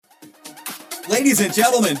Ladies and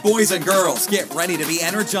gentlemen, boys and girls, get ready to be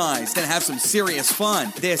energized and have some serious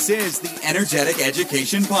fun. This is the Energetic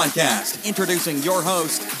Education Podcast. Introducing your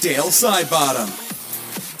host, Dale Sidebottom.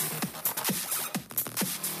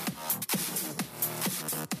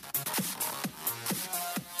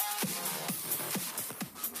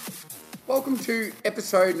 Welcome to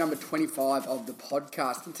episode number 25 of the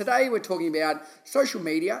podcast. And today we're talking about social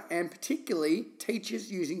media and particularly teachers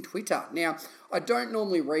using Twitter. Now, I don't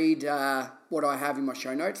normally read what I have in my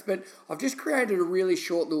show notes, but I've just created a really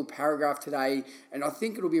short little paragraph today, and I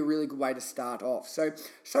think it'll be a really good way to start off. So,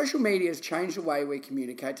 social media has changed the way we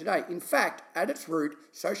communicate today. In fact, at its root,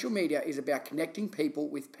 social media is about connecting people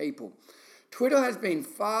with people. Twitter has been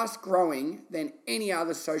fast growing than any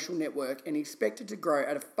other social network and expected to grow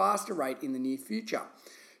at a faster rate in the near future.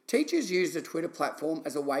 Teachers use the Twitter platform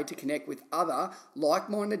as a way to connect with other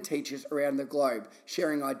like-minded teachers around the globe,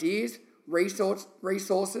 sharing ideas,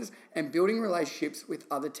 resources, and building relationships with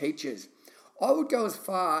other teachers. I would go as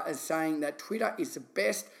far as saying that Twitter is the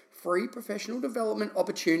best free professional development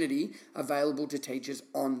opportunity available to teachers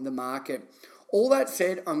on the market. All that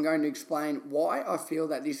said, I'm going to explain why I feel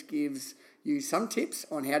that this gives you some tips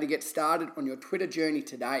on how to get started on your Twitter journey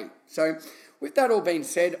today. So with that all being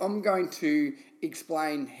said, I'm going to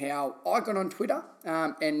explain how I got on Twitter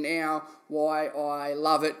and now why I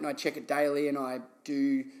love it and I check it daily and I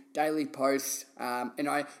do daily posts and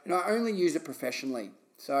I only use it professionally.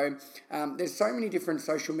 So there's so many different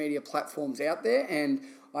social media platforms out there, and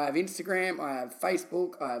I have Instagram, I have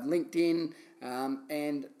Facebook, I have LinkedIn,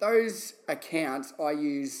 and those accounts I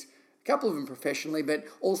use a couple of them professionally, but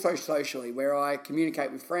also socially, where I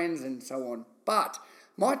communicate with friends and so on. But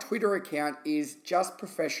my Twitter account is just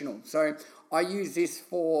professional. So I use this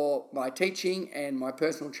for my teaching and my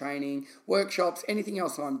personal training, workshops, anything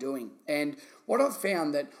else I'm doing. And what I've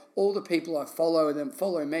found that all the people I follow them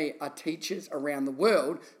follow me are teachers around the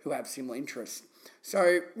world who have similar interests.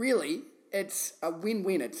 So really, it's a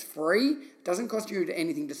win-win. It's free, doesn't cost you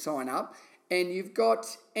anything to sign up, and you've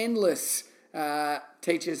got endless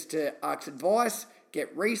teachers to ask advice,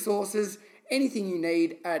 get resources, anything you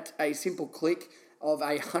need at a simple click of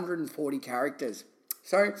 140 characters.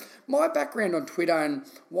 So my background on Twitter and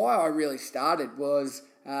why I really started was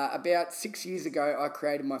about 6 years ago I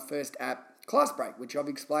created my first app, ClassBreak, which I've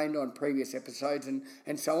explained on previous episodes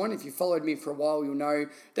and so on. If you followed me for a while, you'll know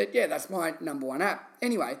that, that's my number one app.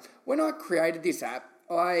 Anyway, when I created this app,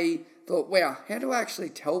 I thought, wow, how do I actually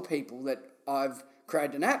tell people that I've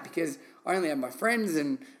created an app? Because I only have my friends,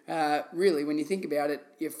 and really, when you think about it,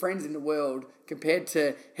 your friends in the world compared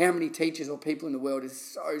to how many teachers or people in the world is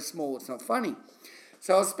so small, it's not funny.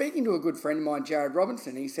 So I was speaking to a good friend of mine, Jared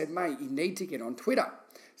Robinson. He said, mate, you need to get on Twitter.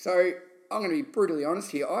 So I'm going to be brutally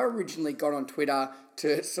honest here. I originally got on Twitter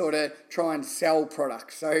to sort of try and sell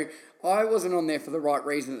products. So I wasn't on there for the right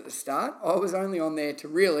reason at the start. I was only on there to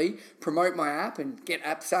really promote my app and get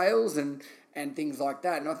app sales and things like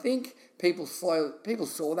that. And I think people saw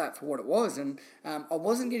that for what it was, and I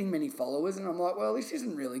wasn't getting many followers, and I'm like, well, this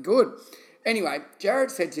isn't really good. Anyway, Jared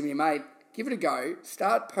said to me, mate, give it a go.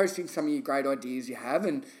 Start posting some of your great ideas you have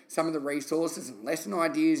and some of the resources and lesson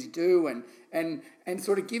ideas you do and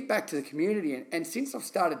sort of give back to the community. And since I've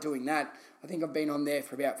started doing that, I think I've been on there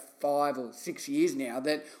for about 5 or 6 years now,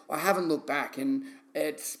 that I haven't looked back, and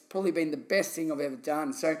it's probably been the best thing I've ever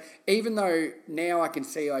done. So even though now I can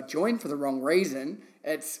see I joined for the wrong reason,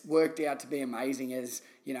 it's worked out to be amazing. As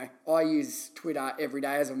you know, I use Twitter every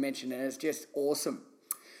day, as I mentioned, and it's just awesome.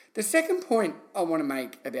 The second point I want to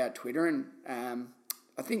make about Twitter, and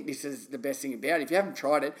I think this is the best thing about it, if you haven't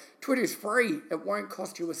tried it, Twitter is free. It won't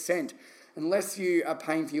cost you a cent. Unless you are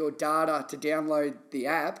paying for your data to download the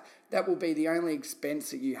app, that will be the only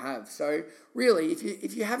expense that you have. So really,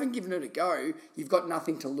 if you haven't given it a go, you've got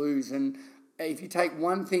nothing to lose. And if you take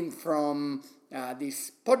one thing from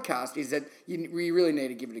this podcast, is that you really need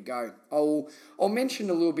to give it a go. I'll mention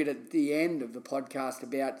a little bit at the end of the podcast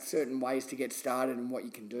about certain ways to get started and what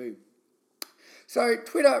you can do. So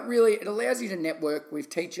Twitter really, it allows you to network with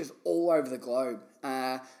teachers all over the globe,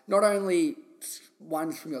 not only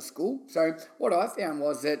ones from your school. So what I found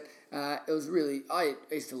was that it was really, I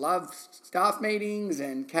used to love staff meetings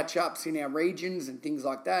and catch-ups in our regions and things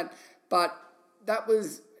like that, but that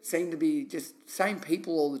seemed to be just same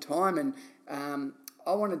people all the time, and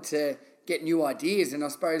I wanted to get new ideas, and I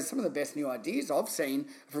suppose some of the best new ideas I've seen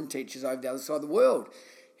are from teachers over the other side of the world.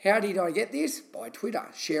 How did I get this? By Twitter,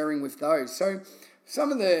 sharing with those. So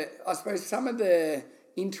some of the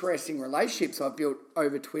interesting relationships I've built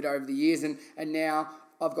over Twitter over the years, and now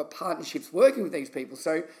I've got partnerships working with these people.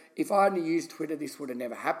 So if I hadn't used Twitter, this would have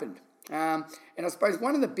never happened. And I suppose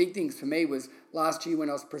one of the big things for me was last year when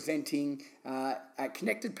I was presenting at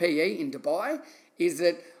Connected PE in Dubai, is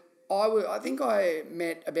that I think I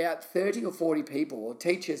met about 30 or 40 people or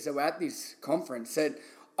teachers that were at this conference that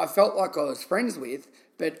I felt like I was friends with,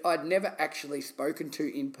 but I'd never actually spoken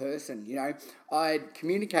to in person. I'd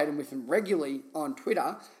communicated with them regularly on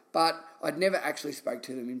Twitter, but I'd never actually spoke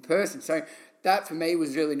to them in person. So that for me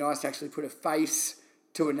was really nice to actually put a face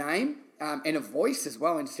to a name and a voice as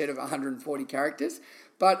well instead of 140 characters.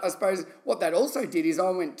 But I suppose what that also did is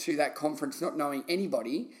I went to that conference not knowing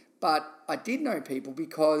anybody, but I did know people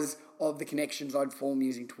because of the connections I'd formed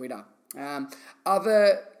using Twitter.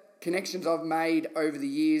 Other connections I've made over the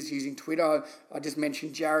years using Twitter, I just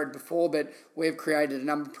mentioned Jared before, but we've created a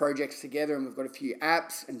number of projects together and we've got a few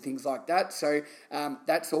apps and things like that. So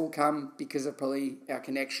that's all come because of probably our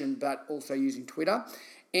connection, but also using Twitter.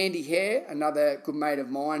 Andy Hare, another good mate of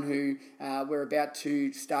mine who we're about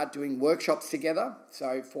to start doing workshops together,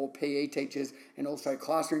 so for PE teachers and also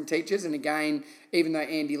classroom teachers. And again, even though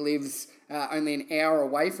Andy lives only an hour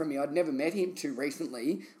away from me, I'd never met him too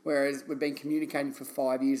recently, whereas we've been communicating for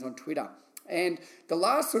 5 years on Twitter. And the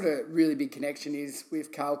last sort of really big connection is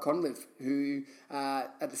with Carl Conliffe, who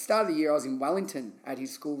at the start of the year I was in Wellington at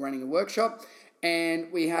his school running a workshop,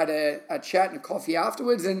 and we had a chat and a coffee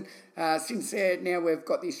afterwards. And since then, now we've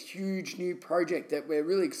got this huge new project that we're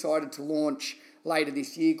really excited to launch later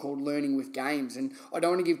this year called Learning with Games. And I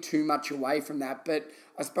don't want to give too much away from that, but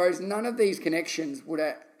I suppose none of these connections would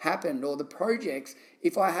have happened, or the projects,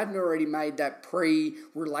 if I hadn't already made that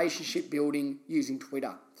pre-relationship building using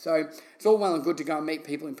Twitter. So it's all well and good to go and meet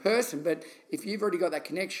people in person, but if you've already got that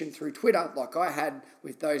connection through Twitter, like I had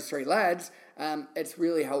with those three lads, it's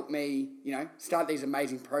really helped me, start these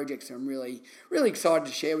amazing projects. I'm really, really excited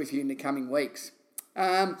to share with you in the coming weeks.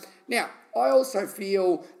 Now, I also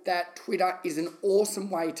feel that Twitter is an awesome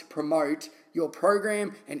way to promote your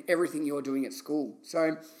program and everything you're doing at school.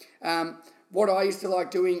 So what I used to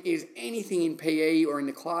like doing is anything in PE or in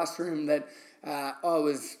the classroom that I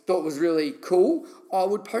thought was really cool, I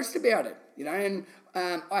would post about it, and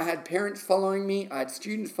I had parents following me, I had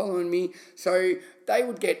students following me, so they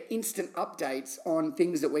would get instant updates on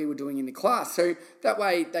things that we were doing in the class. So that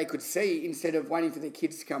way they could see, instead of waiting for their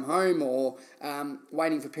kids to come home or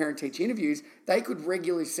waiting for parent-teacher interviews, they could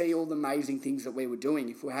regularly see all the amazing things that we were doing.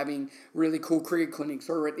 If we're having really cool career clinics,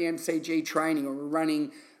 or we're at the MCG training, or we're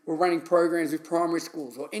running programs with primary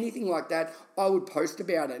schools or anything like that, I would post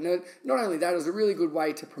about it. And not only that, it was a really good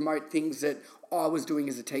way to promote things that I was doing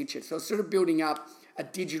as a teacher. So it's sort of building up a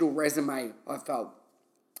digital resume, I felt.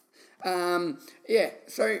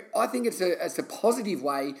 So I think it's a positive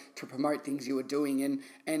way to promote things you are doing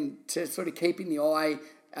and to sort of keep in the eye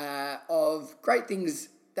of great things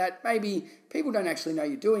that maybe people don't actually know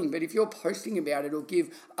you're doing, but if you're posting about it, it'll give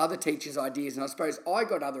other teachers ideas. And I suppose I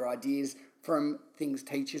got other ideas from things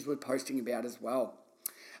teachers were posting about as well.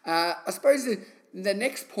 I suppose the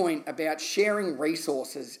next point about sharing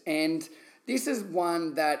resources, and this is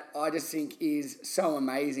one that I just think is so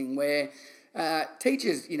amazing, where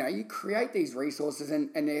teachers, you create these resources and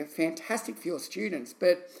they're fantastic for your students,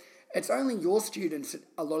 but it's only your students that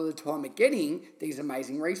a lot of the time are getting these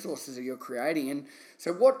amazing resources that you're creating. And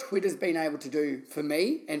so what Twitter's been able to do for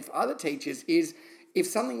me and for other teachers is, if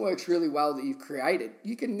something works really well that you've created,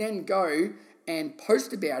 you can then go and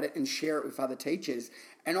post about it and share it with other teachers.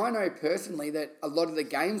 And I know personally that a lot of the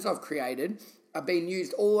games I've created are being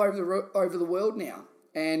used all over the world now.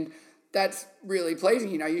 And that's really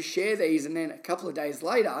pleasing. You share these and then a couple of days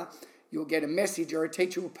later, you'll get a message or a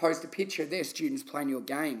teacher will post a picture of their students playing your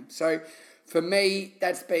game. So for me,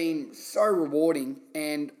 that's been so rewarding.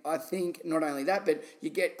 And I think not only that, but you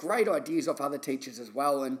get great ideas off other teachers as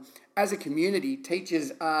well. And as a community,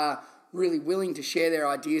 teachers are really willing to share their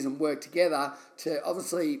ideas and work together to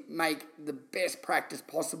obviously make the best practice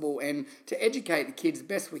possible and to educate the kids the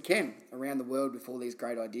best we can around the world with all these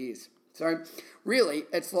great ideas. So really,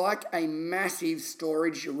 it's like a massive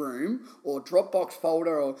storage room or Dropbox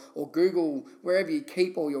folder or Google, wherever you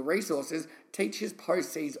keep all your resources. Teachers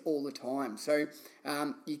post these all the time. So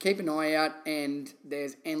you keep an eye out and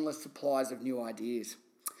there's endless supplies of new ideas.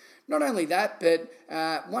 Not only that, but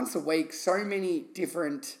once a week, so many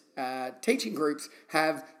different teaching groups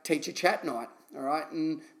have teacher chat night. All right,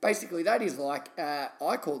 and basically that is like,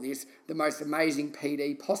 I call this the most amazing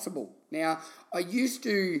PD possible. Now, I used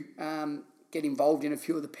to get involved in a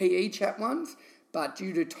few of the PE chat ones, but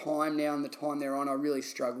due to time now and the time they're on, I really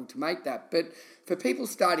struggle to make that. But for people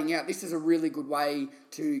starting out, this is a really good way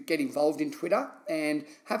to get involved in Twitter and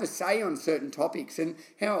have a say on certain topics. And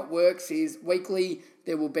how it works is weekly,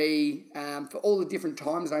 there will be, for all the different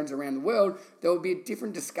time zones around the world, there will be a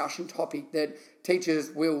different discussion topic that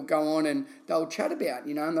teachers will go on and they'll chat about,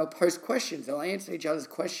 and they'll post questions, they'll answer each other's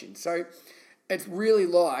questions. So it's really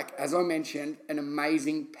like, as I mentioned, an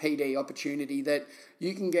amazing PD opportunity that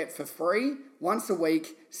you can get for free once a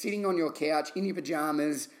week, sitting on your couch in your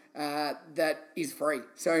pajamas, that is free.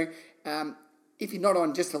 So if you're not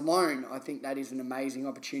on just alone, I think that is an amazing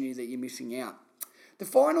opportunity that you're missing out. The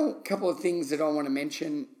final couple of things that I want to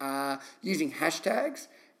mention are using hashtags.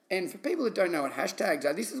 And for people that don't know what hashtags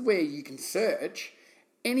are, this is where you can search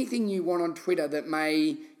anything you want on Twitter that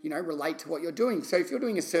may, relate to what you're doing. So if you're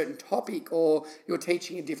doing a certain topic or you're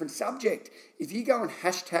teaching a different subject, if you go and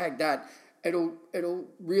hashtag that, it'll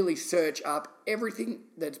really search up everything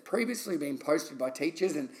that's previously been posted by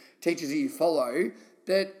teachers and teachers that you follow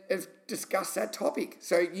that have discussed that topic.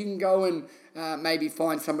 So you can go and maybe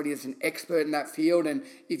find somebody that's an expert in that field, and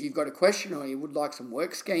if you've got a question or you would like some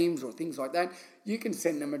work schemes or things like that, you can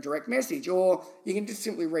send them a direct message, or you can just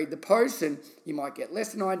simply read the post and you might get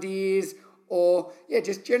lesson ideas, or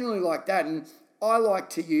just generally like that. And I like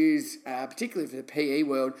to use, particularly for the PE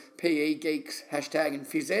world, PE Geeks hashtag and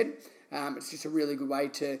phys ed. It's just a really good way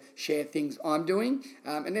to share things I'm doing.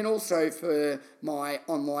 And then also for my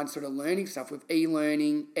online sort of learning stuff with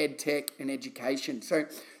e-learning, edtech and education. So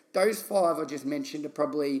those 5 I just mentioned are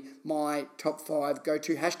probably my top 5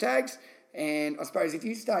 go-to hashtags. And I suppose if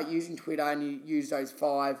you start using Twitter and you use those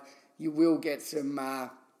 5, you will get some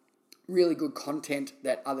really good content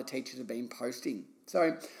that other teachers have been posting.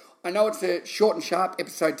 So I know it's a short and sharp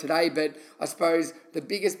episode today, but I suppose the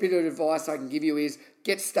biggest bit of advice I can give you is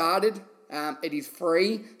get started. It is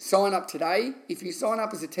free. Sign up today. If you sign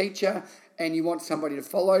up as a teacher and you want somebody to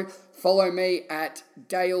follow me at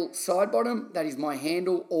Dale Sidebottom. That is my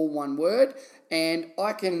handle, all one word. And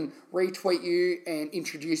I can retweet you and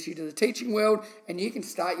introduce you to the teaching world, and you can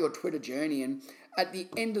start your Twitter journey. And at the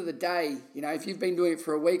end of the day, if you've been doing it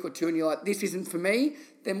for a week or two and you're like, this isn't for me,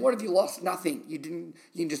 then what have you lost? Nothing. You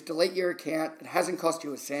can just delete your account. It hasn't cost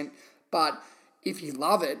you a cent. But if you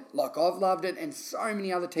love it, like I've loved it and so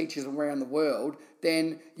many other teachers around the world,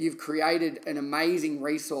 then you've created an amazing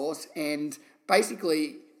resource and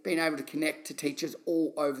basically been able to connect to teachers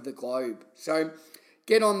all over the globe. So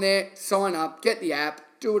get on there, sign up, get the app,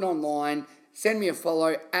 do it online, send me a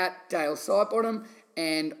follow at Dale Sidebottom,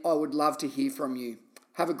 and I would love to hear from you.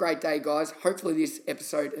 Have a great day, guys. Hopefully this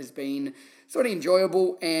episode has been sort of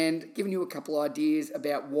enjoyable and given you a couple ideas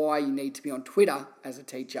about why you need to be on Twitter as a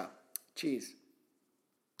teacher. Cheers.